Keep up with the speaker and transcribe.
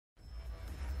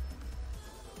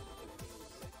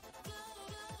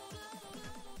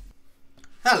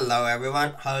Hello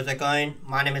everyone, how's it going?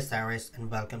 My name is Saris and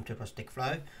welcome to Rustic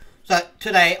Flow. So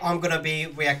today I'm gonna be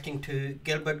reacting to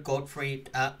Gilbert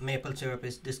Gottfried Maple Syrup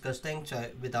is Disgusting,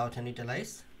 so without any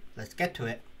delays, let's get to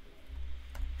it.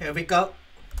 Here we go.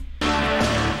 Just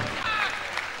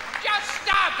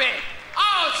stop it!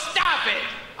 Oh, stop it!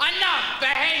 Enough!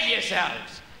 Behave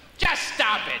yourselves! Just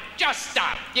stop it! Just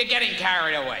stop! You're getting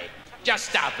carried away. Just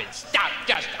stop it. Stop.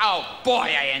 Oh boy,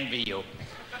 I envy you.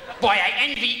 Boy, I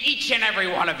envy each and every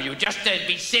one of you. Just to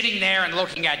be sitting there and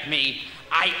looking at me,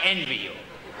 I envy you.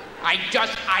 I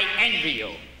envy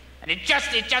you. And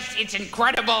it's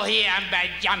incredible here.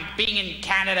 I'm being in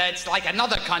Canada. It's like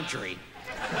another country.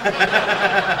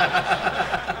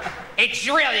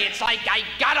 It's like I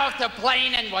got off the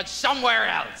plane and was somewhere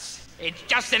else. It's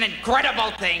just an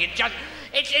incredible thing.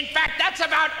 In fact, that's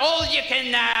about all you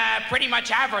can pretty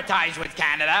much advertise with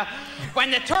Canada. When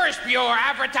the Tourist Bureau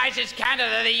advertises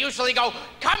Canada, they usually go,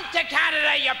 "Come to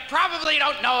Canada, you probably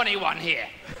don't know anyone here."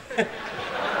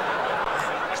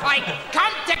 It's like,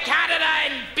 come to Canada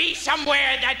and be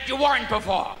somewhere that you weren't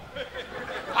before.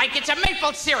 Like, it's a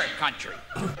maple syrup country.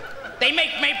 They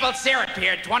make maple syrup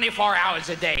here 24 hours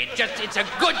a day. It's a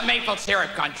good maple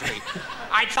syrup country.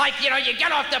 It's like, you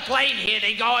get off the plane here,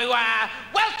 they go,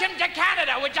 "Welcome to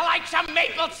Canada, would you like some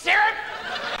maple syrup?"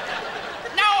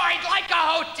 "No, I'd like a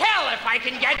hotel if I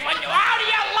can get one." "How do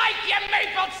you like your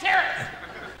maple syrup?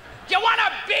 Do you want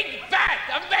a big vat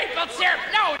of maple syrup?"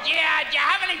 "No, do you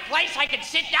have any place I can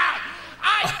sit down?"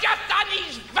 "Just on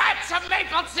these vats of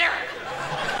maple syrup."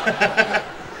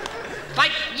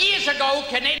 Like, years ago,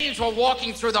 Canadians were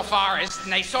walking through the forest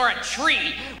and they saw a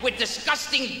tree with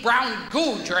disgusting brown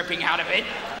goo dripping out of it.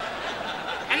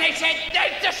 And they said,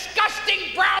 "There's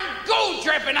disgusting brown goo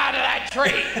dripping out of that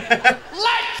tree.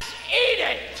 Let's eat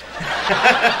it.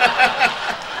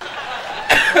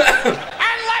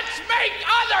 And let's make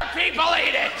other people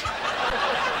eat it.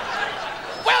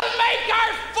 We'll make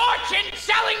our fortune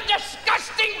selling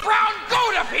disgusting brown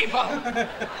goo to people."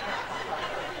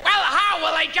 "Well, how?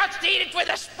 Will they just eat it with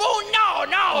a spoon?" No.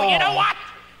 Oh. You know what?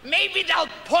 Maybe they'll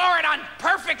pour it on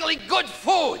perfectly good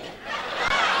food.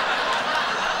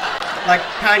 Like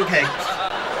pancakes.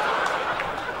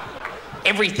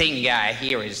 Everything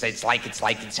here is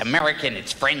it's American,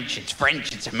 it's French, it's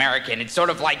American. It's sort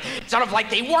of like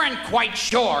they weren't quite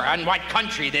sure on what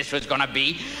country this was gonna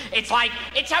be. It's like,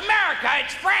 it's America,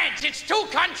 it's France, it's two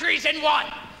countries in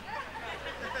one.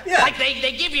 Yeah. Like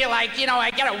they give you I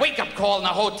get a wake-up call in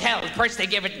a hotel. First they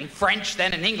give it in French,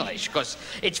 then in English, because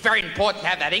it's very important to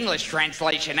have that English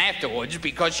translation afterwards,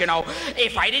 because,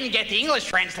 if I didn't get the English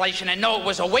translation and know it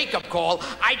was a wake-up call,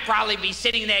 I'd probably be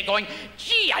sitting there going,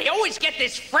 "Gee, I always get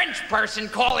this French person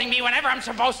calling me whenever I'm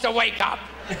supposed to wake up."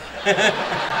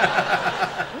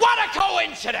 What a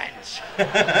coincidence!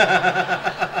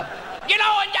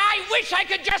 And I wish I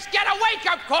could just get a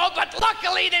wake-up call, but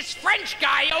luckily this French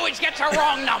guy always gets a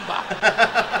wrong number.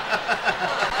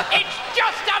 It's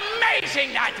just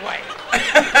amazing that way.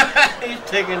 He's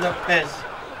taking the piss.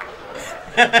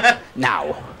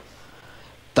 Now,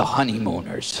 The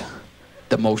Honeymooners,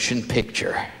 the motion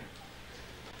picture.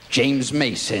 James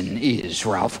Mason is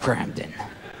Ralph Cramden.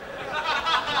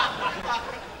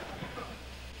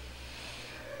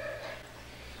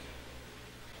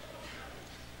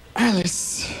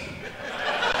 Alice.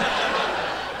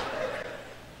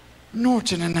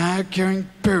 Norton and I are going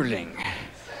bowling.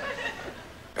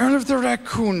 All of the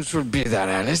raccoons will be there,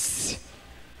 Alice.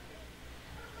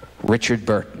 Richard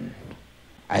Burton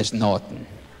as Norton.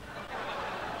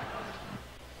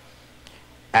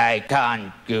 "I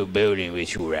can't go bowling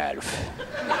with you, Ralph.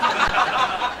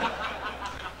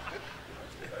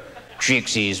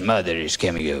 Trixie's mother is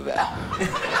coming over."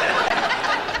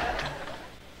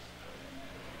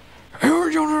 Oh,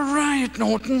 you're all right,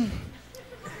 Norton.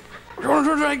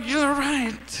 You're a regular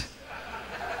right.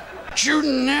 You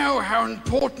know how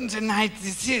important a night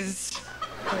this is.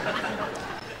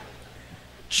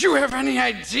 Do you have any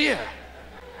idea?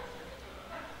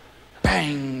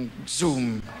 Bang,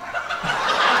 zoom.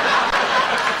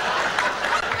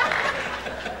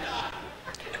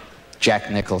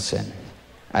 Jack Nicholson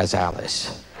as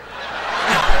Alice.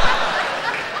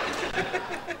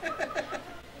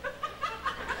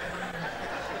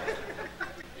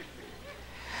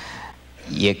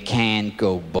 "You can't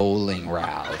go bowling,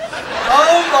 Ralph."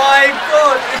 Oh my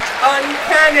god, it's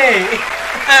uncanny!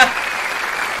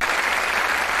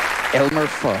 Elmer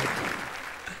Fudd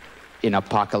in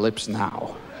Apocalypse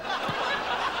Now.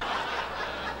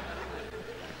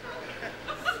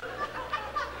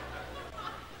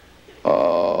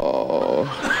 Oh.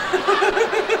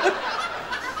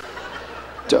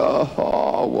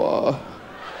 Dahawa.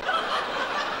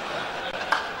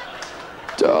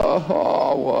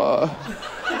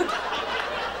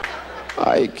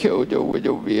 I killed her with a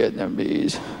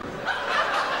Vietnamese.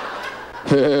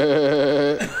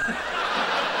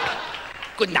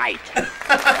 Good night.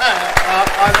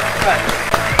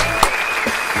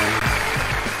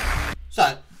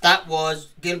 So that was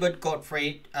Gilbert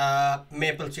Gottfried.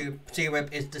 Maple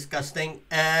syrup is disgusting,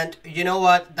 and you know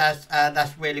what?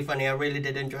 That's really funny. I really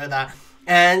did enjoy that,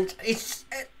 and it's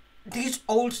these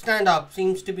old stand-up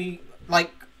seems to be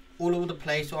like all over the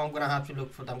place. So I'm gonna have to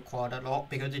look for them quite a lot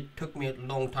because it took me a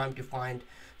long time to find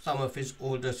some of his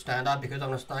older stand-up because I'm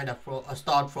gonna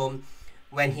start from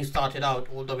when he started out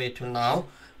all the way till now.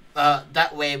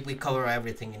 That way we cover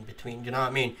everything in between. You know what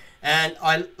I mean? And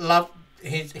I love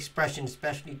his expression,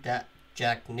 especially that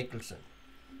Jack Nicholson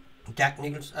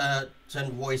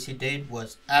voice he did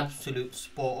was absolute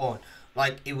spot on.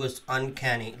 Like it was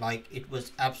uncanny. Like it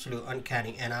was absolute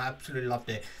uncanny, and I absolutely loved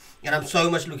it. And I'm so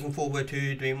much looking forward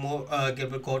to doing more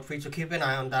Gilbert Gottfried, so keep an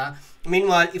eye on that.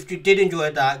 Meanwhile, if you did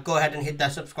enjoy that, go ahead and hit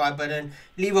that subscribe button,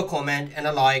 leave a comment and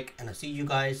a like, and I'll see you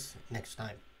guys next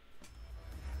time.